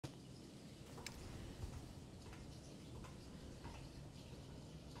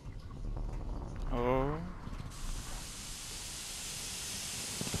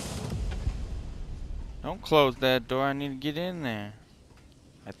Don't close that door. I need to get in there.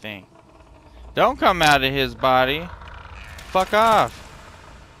 I think. Don't come out of his body. Fuck off.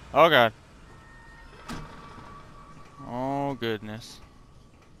 Oh god. Oh goodness.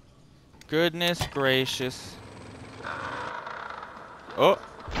 Goodness gracious. Oh.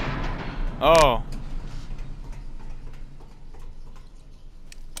 Oh.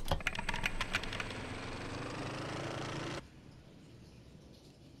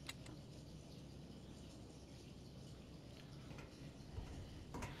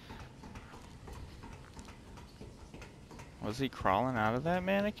 Was he crawling out of that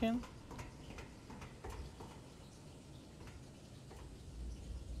mannequin?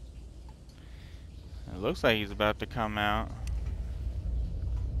 It looks like he's about to come out.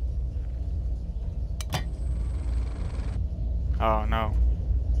 Oh no.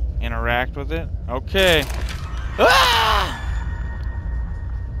 Interact with it? Okay. Ah!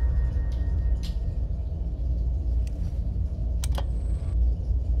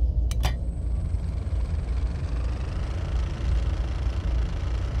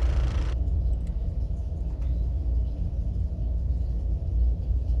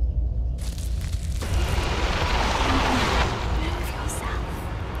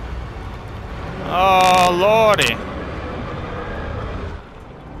 Oh lordy.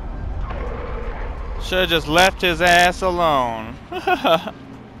 Should've just left his ass alone.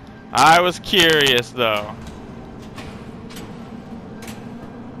 I was curious though.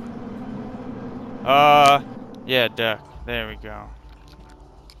 Yeah, duck. There we go.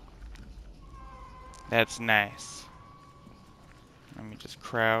 That's nice. Let me just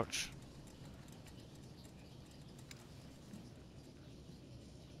crouch.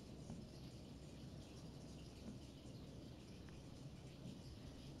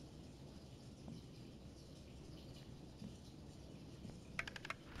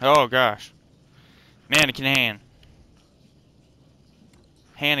 Oh gosh. Mannequin hand.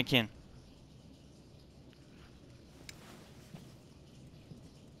 Hannequin.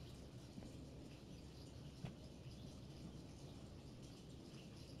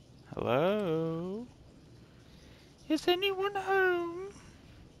 Hello? Is anyone home?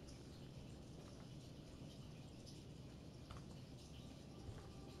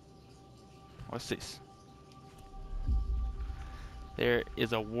 What's this? There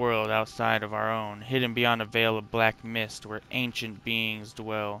is a world outside of our own, hidden beyond a veil of black mist, where ancient beings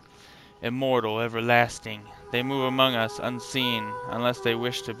dwell. Immortal, everlasting. They move among us unseen, unless they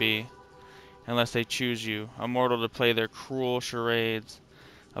wish to be. Unless they choose you, immortal to play their cruel charades.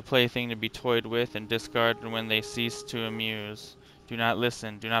 A plaything to be toyed with and discarded when they cease to amuse. Do not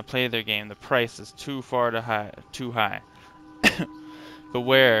listen, do not play their game. The price is too high.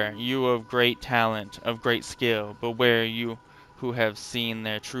 Beware, you of great talent, of great skill. Beware, you who have seen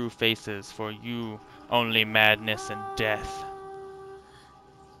their true faces, for you only madness and death.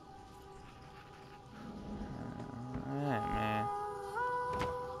 Alright, man.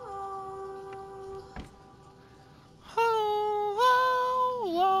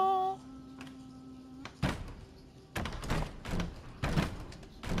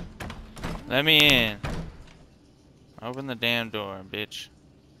 Let me in. Open the damn door, bitch.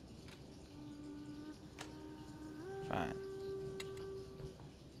 Fine.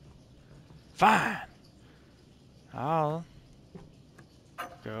 Fine. I'll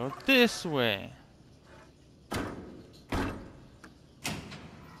go this way.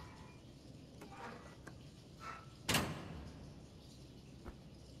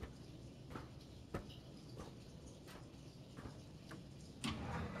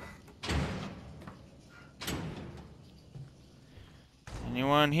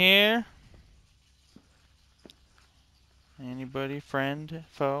 Anyone here? Anybody? Friend?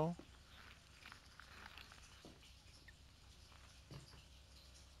 Foe?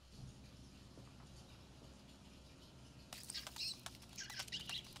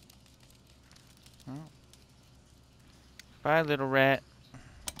 Oh. Bye, little rat.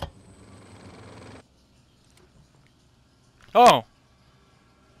 Oh!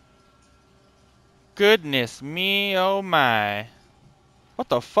 Goodness me, oh my. What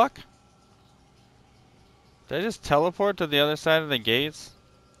the fuck? Did I just teleport to the other side of the gates?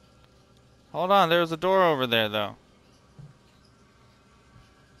 Hold on, there was a door over there though.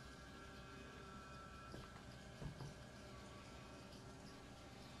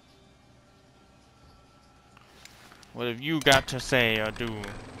 What have you got to say or do?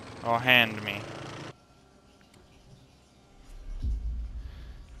 Or hand me?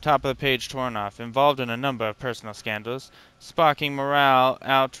 Top of the page torn off. Involved in a number of personal scandals, sparking morale,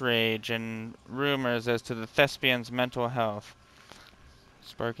 outrage, and rumors as to the thespian's mental health.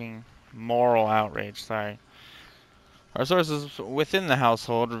 Sparking Moral outrage, sorry. Our sources within the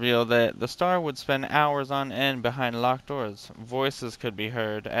household reveal that the star would spend hours on end behind locked doors. Voices could be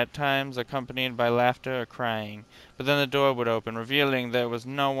heard, at times accompanied by laughter or crying, but then the door would open, revealing there was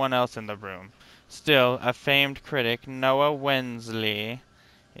no one else in the room. Still, a famed critic, Noah Wensley,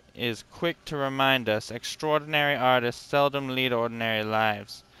 is quick to remind us extraordinary artists seldom lead ordinary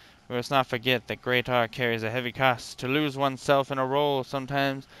lives. We must not forget that great art carries a heavy cost. To lose oneself in a role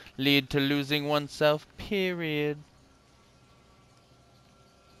sometimes lead to losing oneself, period.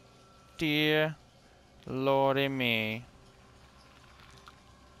 Dear Lordy me.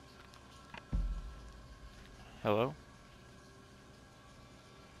 Hello?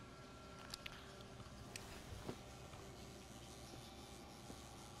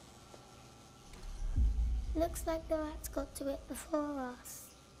 Looks like the rats got to it before us.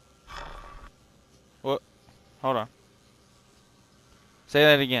 What? Hold on. Say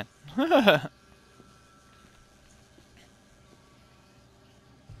that again.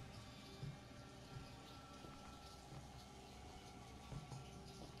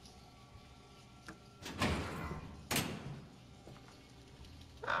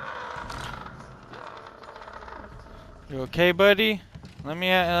 You okay, buddy? Let me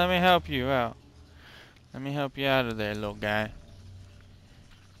help you out. Let me help you out of there, little guy.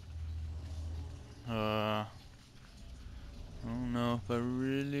 I don't know if I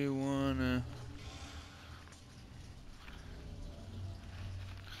really wanna.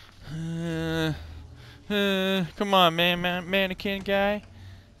 Come on, mannequin guy.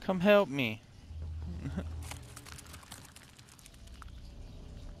 Come help me.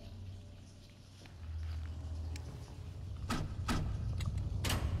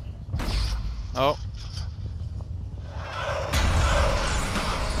 Oh.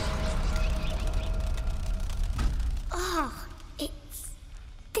 Oh, it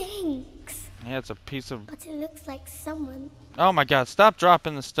stinks. Yeah, it's a piece of. But it looks like someone. Oh my God! Stop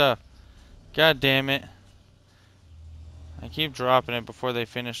dropping the stuff. God damn it! I keep dropping it before they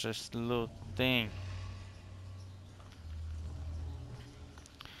finish this little thing.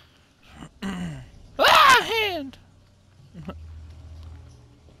 Ah, hand!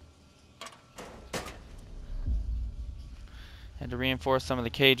 Had to reinforce some of the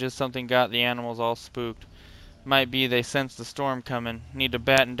cages. Something got the animals all spooked. Might be they sense the storm coming. Need to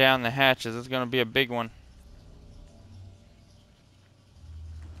batten down the hatches. It's gonna be a big one.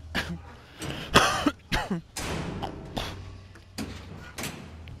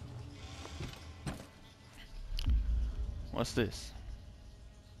 What's this?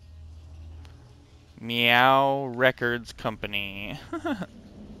 Meow Records Company.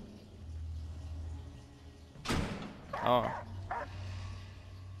 Oh.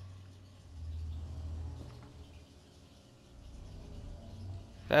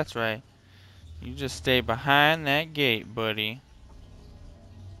 That's right. You just stay behind that gate, buddy.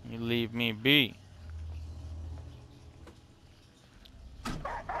 You leave me be.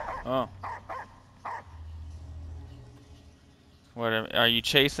 Oh. What are you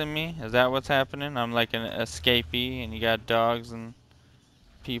chasing me? Is that what's happening? I'm like an escapee and you got dogs and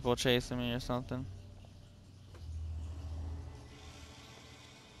people chasing me or something?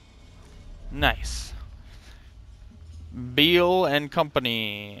 Nice. Beal and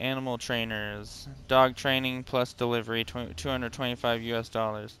Company, animal trainers, dog training plus delivery, 225 US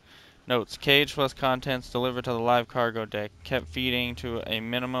dollars. Notes, cage plus contents delivered to the live cargo deck. Kept feeding to a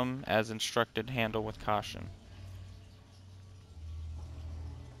minimum as instructed, handle with caution.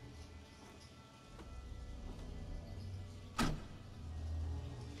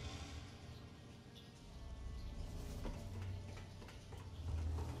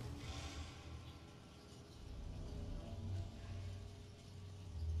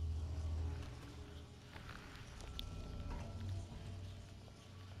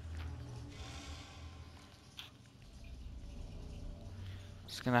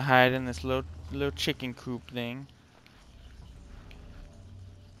 Just gonna hide in this little chicken coop thing.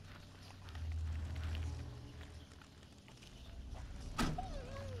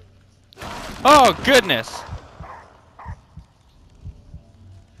 Oh goodness!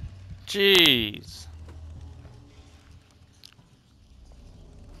 Jeez.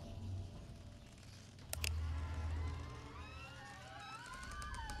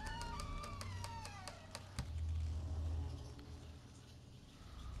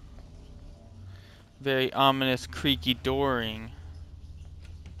 Very ominous creaky dooring.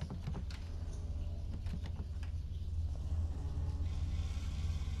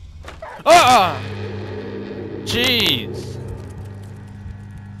 Ah! Jeez.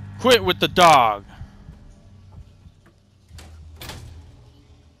 Quit with the dog.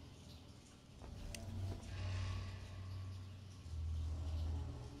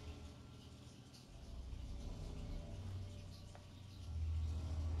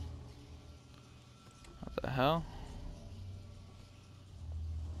 hell?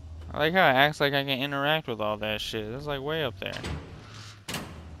 I like how it acts like I can interact with all that shit. It's like way up there.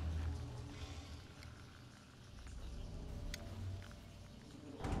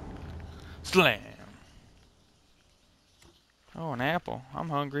 Slam! Oh, an apple. I'm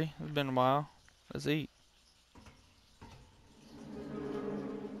hungry. It's been a while. Let's eat.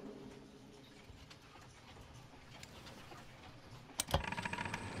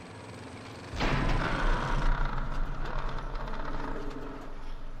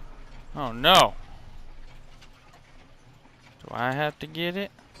 Oh no! Do I have to get it?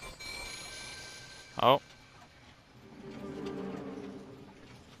 Oh.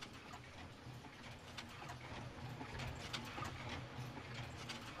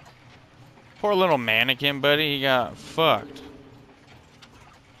 Poor little mannequin, buddy. He got fucked.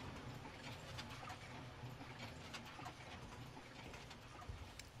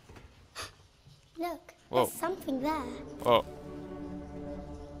 Look, there's Whoa. something there. Whoa.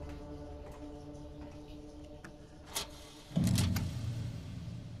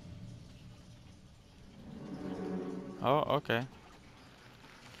 Oh, okay.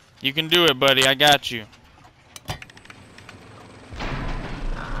 You can do it, buddy. I got you.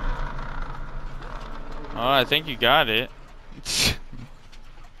 Oh, I think you got it.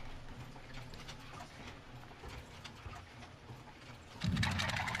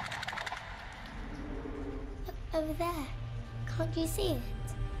 Look over there. Can't you see it?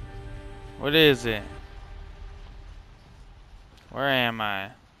 What is it? Where am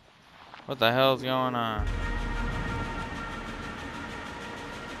I? What the hell's going on?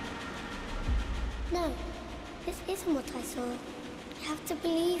 No, this isn't what I saw. You have to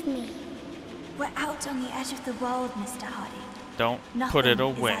believe me. We're out on the edge of the world, Mr. Hardy. Don't Nothing put it is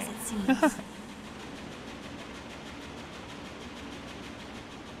away. as it seems.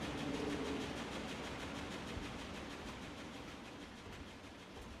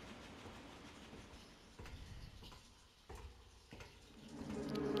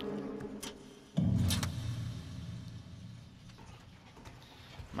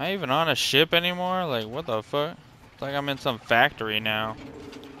 Am I even on a ship anymore? Like, what the fuck? It's like I'm in some factory now.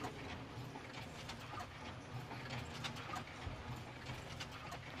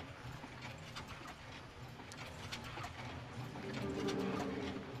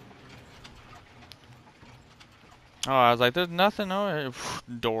 Oh, I was like, there's nothing over here.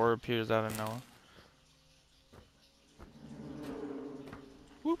 Door appears out of nowhere.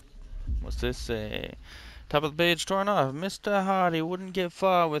 Whoop. What's this say? Top of the page torn off. Mr. Hardy wouldn't get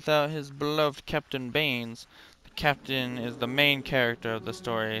far without his beloved Captain Baines. The captain is the main character of the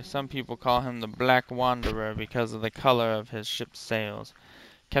story. Some people call him the Black Wanderer because of the color of his ship's sails.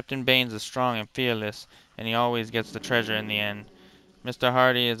 Captain Baines is strong and fearless, and he always gets the treasure in the end. Mr.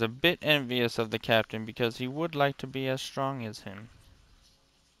 Hardy is a bit envious of the captain because he would like to be as strong as him.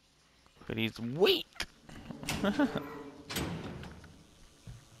 But he's weak!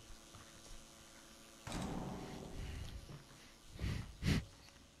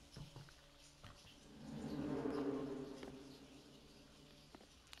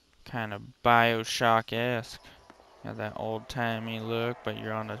 Kind of Bioshock-esque. Got that old-timey look, but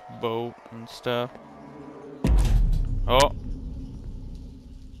you're on a boat and stuff. Oh!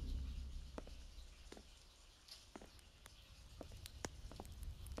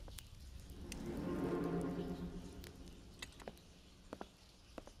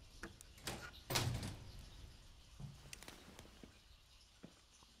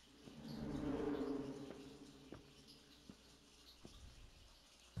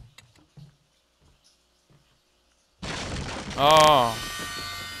 Oh!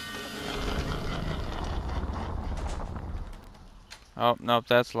 Oh, nope,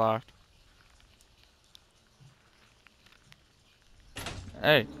 that's locked.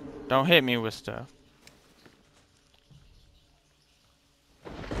 Hey, don't hit me with stuff.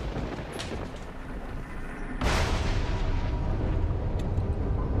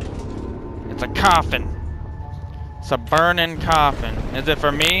 It's a coffin. It's a burning coffin. Is it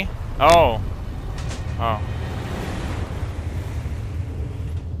for me? Oh. Oh.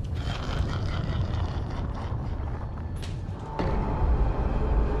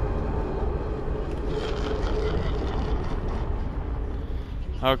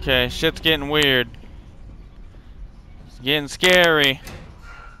 Okay, shit's getting weird. It's getting scary.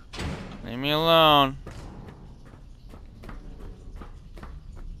 Leave me alone.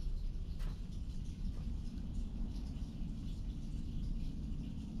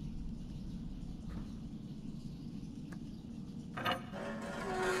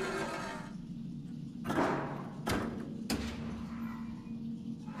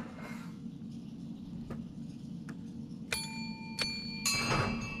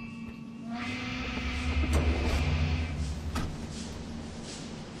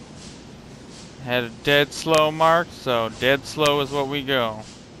 Had a dead slow mark, so dead slow is what we go.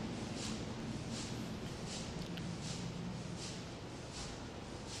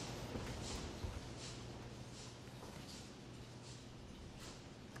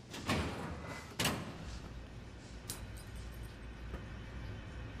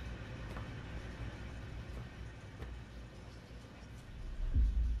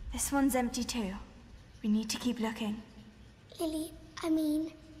 This one's empty too. We need to keep looking. Lily,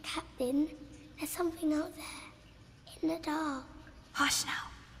 Captain, there's something out there. In the dark. Hush now.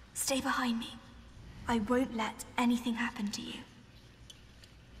 Stay behind me. I won't let anything happen to you.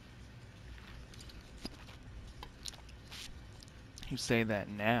 You say that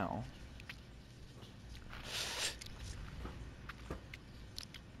now.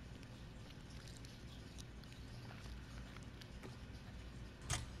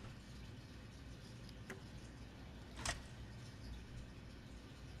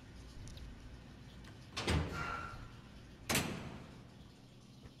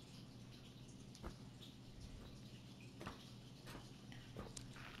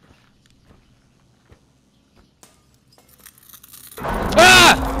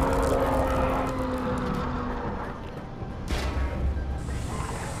 Ah!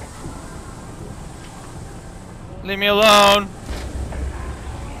 Leave me alone.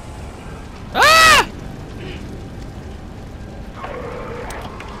 Ah!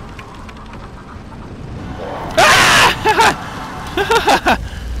 Ah!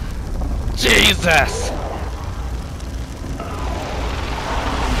 Jesus!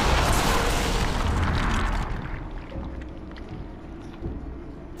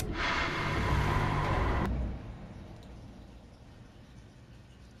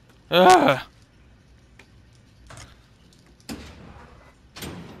 Ugh.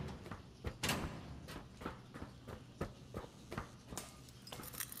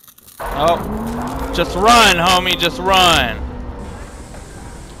 Oh, just run, homie, just run.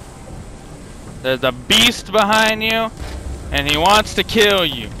 There's a beast behind you, and he wants to kill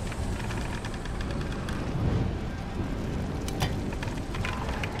you.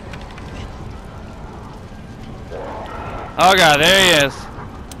 Oh god, there he is.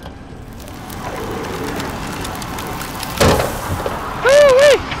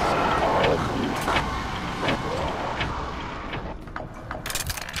 Woo-wee!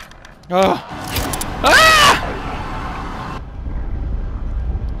 Oh. Ah!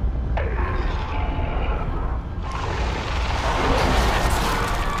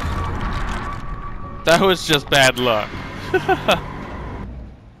 That was just bad luck.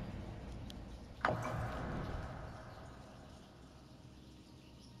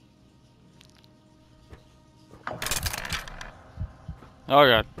 Oh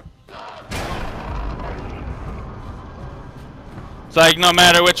god. It's like no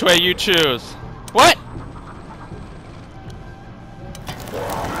matter which way you choose. What?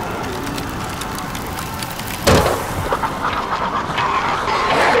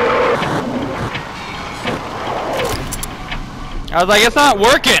 I was like, it's not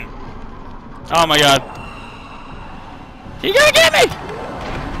working. Oh my god. He gonna get me!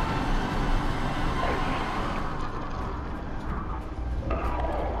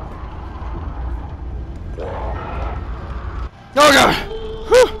 Oh god.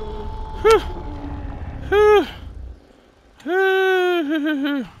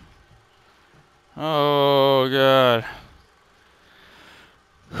 Oh god.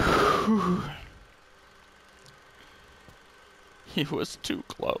 He was too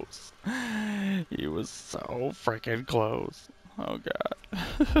close. He was so freaking close. Oh god.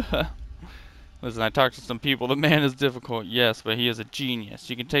 Listen, I talked to some people. The man is difficult, yes, but he is a genius.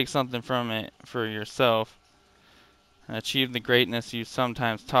 You can take something from it for yourself and achieve the greatness you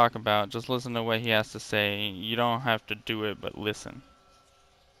sometimes talk about. Just listen to what he has to say. You don't have to do it, but listen.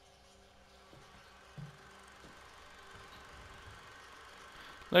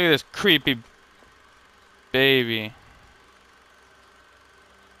 Look at this creepy baby.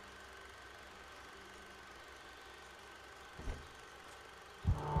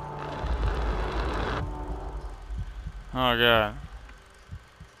 Oh god.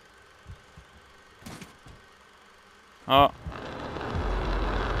 Oh.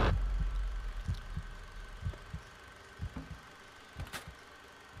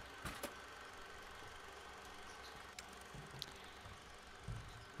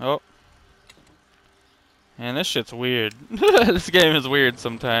 Oh. Man, this shit's weird. This game is weird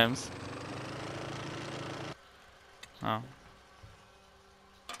sometimes. Oh.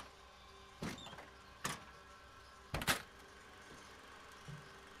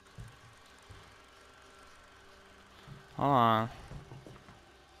 Hold on.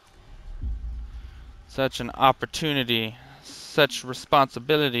 Such an opportunity, such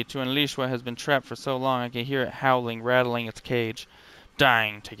responsibility to unleash what has been trapped for so long. I can hear it howling, rattling its cage,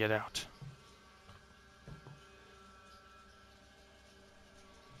 dying to get out.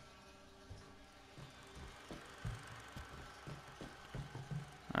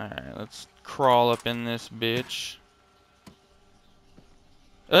 Alright, let's crawl up in this bitch.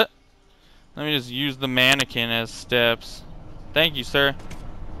 Let me just use the mannequin as steps. Thank you, sir.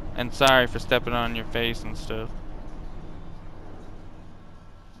 And sorry for stepping on your face and stuff.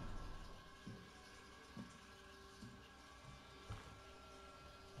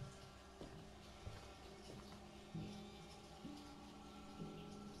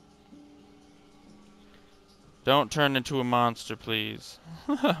 Don't turn into a monster, please.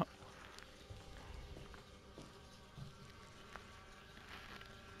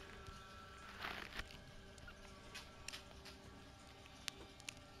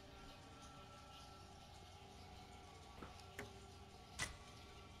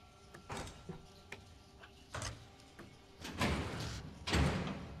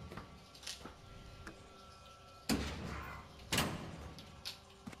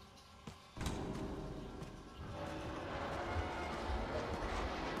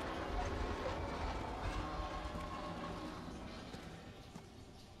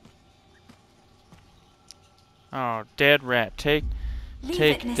 Oh, dead rat. Take Leave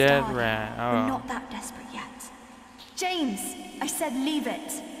it, Miss dead Darling. rat. We're Oh. not that desperate yet. James, I said leave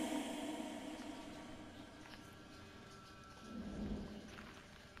it.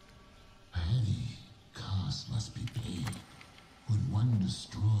 A heavy cost must be paid when one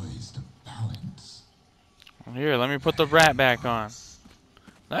destroys the balance. Here, let me put the rat back on.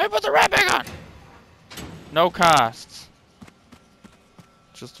 Let me put the rat back on! No costs.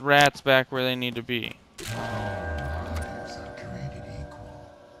 Just rats back where they need to be. All lives are created equal.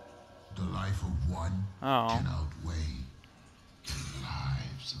 The life of one can outweigh the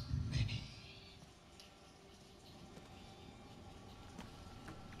lives of many.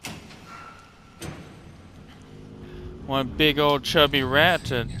 One big old chubby rat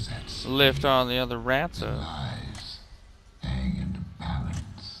to Is at stake. lift all the other rats up. Lives hang in the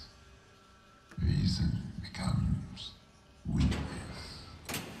balance. Reason becomes weakness.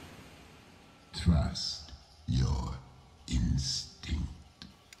 Trust your instinct.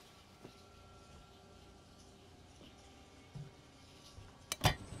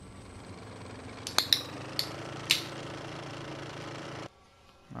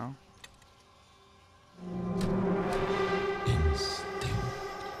 No? Instinct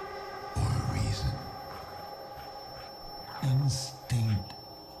or reason. Instinct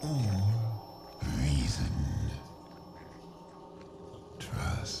or reason.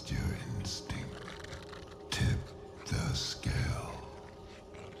 Trust your instinct. Tip the scale.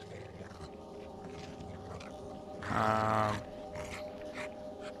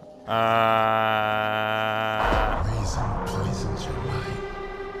 Reason poisons your mind,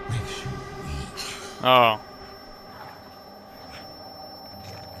 makes you weak. Oh.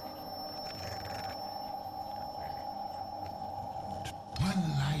 One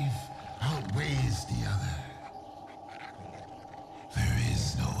life outweighs the other. There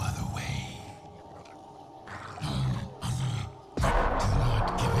is no other way. None other. Do not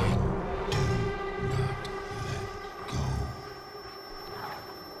give in. Do not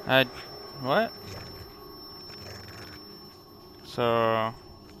let go. What? So, I'm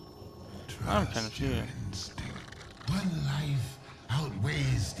Trust confused. your instinct. One life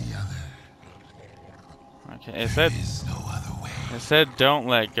outweighs the other. Okay, There is no other way. it said don't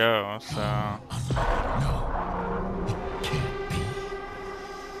let go, so. No, it can't be.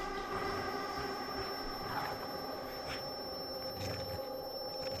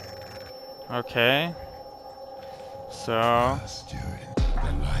 Okay. So, Trust your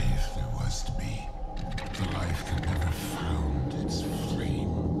the life there was to be. The life that never found its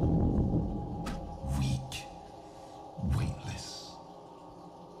flame. Weak, weightless,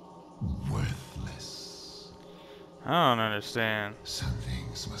 worthless. I don't understand. Some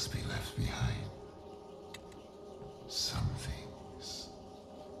things must be left behind. Some things.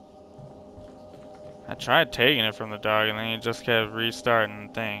 I tried taking it from the dog and then he just kept restarting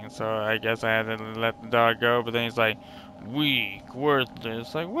the thing. So I guess I had to let the dog go, but then he's like, weak,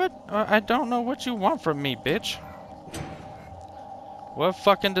 worthless. Like, what? I don't know what you want from me, bitch. What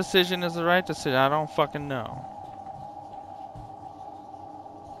fucking decision is the right decision? I don't fucking know.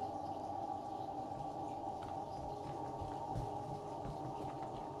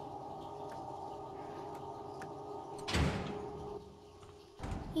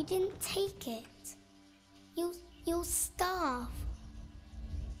 You didn't take it. You'll starve.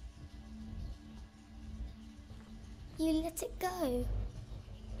 You let it go.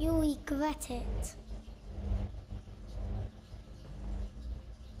 You'll regret it.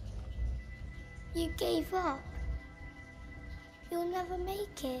 You gave up. You'll never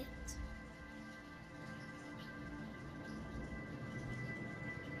make it.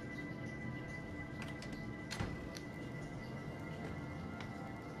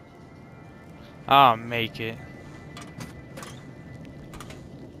 I'll make it.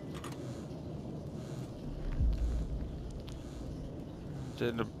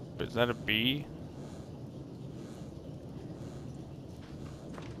 Is that a bee?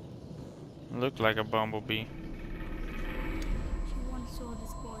 Looked like a bumblebee. She once saw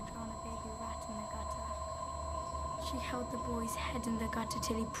this boy drown a baby rat in the gutter. She held the boy's head in the gutter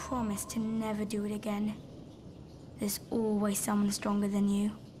till he promised to never do it again. There's always someone stronger than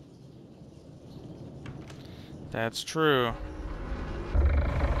you. That's true.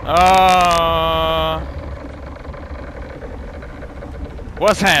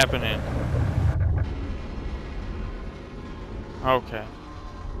 What's happening? Okay.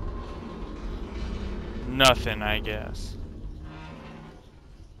 Nothing, I guess.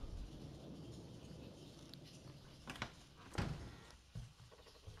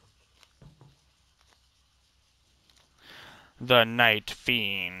 The Night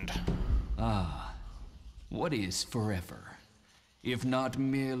Fiend. Ah, what is forever, if not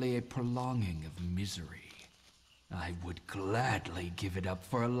merely a prolonging of misery? I would gladly give it up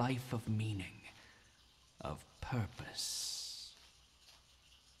for a life of meaning, of purpose.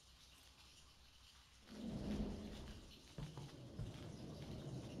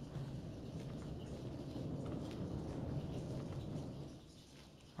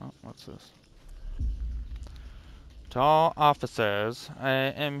 Oh, what's this? To all officers, I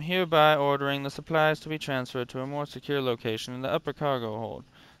am hereby ordering the supplies to be transferred to a more secure location in the upper cargo hold.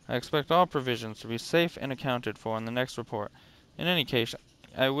 I expect all provisions to be safe and accounted for in the next report. In any case,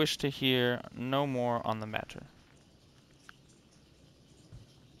 I wish to hear no more on the matter.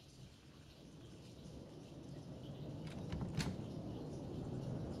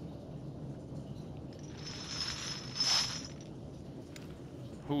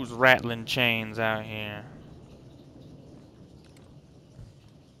 Who's rattling chains out here?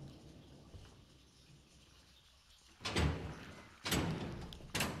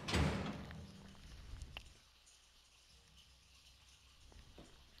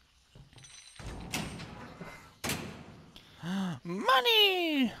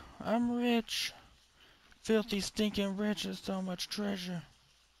 Money! I'm rich. Filthy, stinking rich is so much treasure.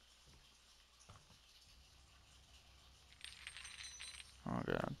 Oh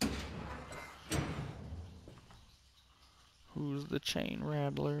god. Who's the chain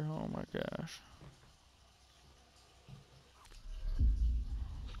rattler? Oh my gosh.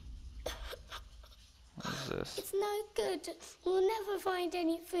 What is this? It's no good. We'll never find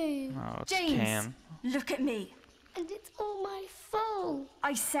any food. Oh, it's James, a can. look at me. And it's all my fault.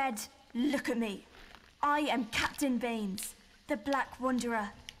 I said, look at me. I am Captain Baines, the Black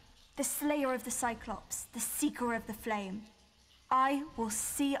Wanderer, the Slayer of the Cyclops, the Seeker of the Flame. I will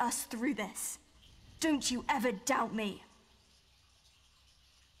see us through this. Don't you ever doubt me.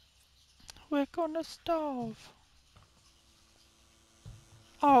 We're gonna starve.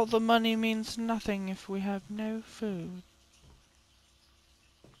 All the money means nothing if we have no food.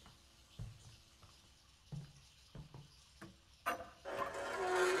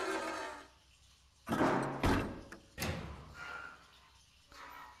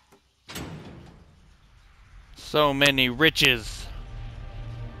 So many riches.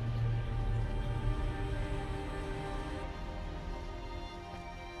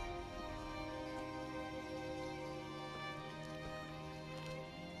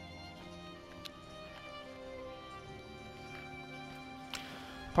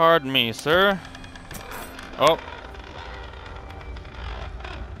 Pardon me, sir. Oh.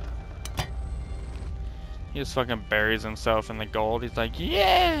 He just fucking buries himself in the gold. He's like,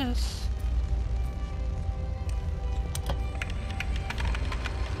 yes!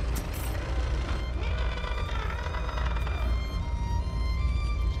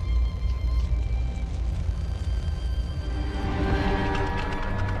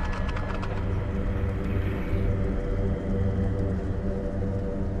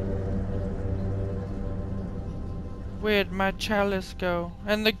 Where'd my chalice go?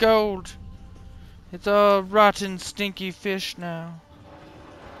 And the gold? It's all rotten, stinky fish now.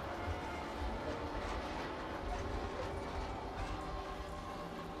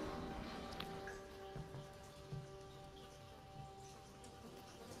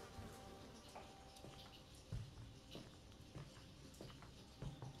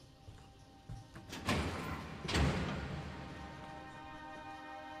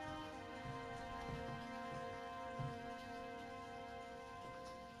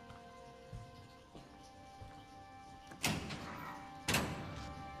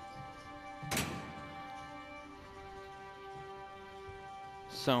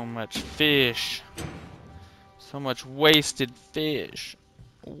 So much fish. So much wasted fish.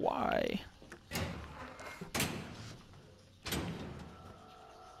 Why?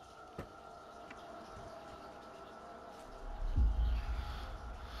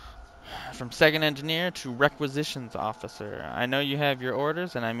 From second engineer to requisitions officer. I know you have your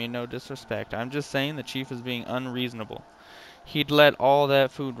orders, and I mean no disrespect. I'm just saying the chief is being unreasonable. He'd let all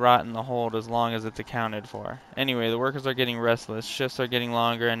that food rot in the hold as long as it's accounted for. Anyway, the workers are getting restless, shifts are getting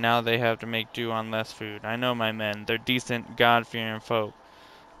longer, and now they have to make do on less food. I know my men. They're decent, God-fearing folk.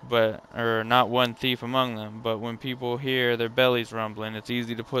 Not one thief among them, but when people hear their bellies rumbling, it's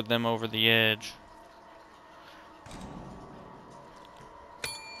easy to put them over the edge.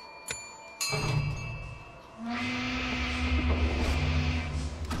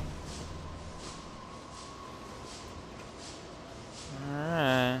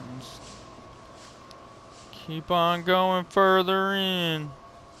 Alright, keep on going further in.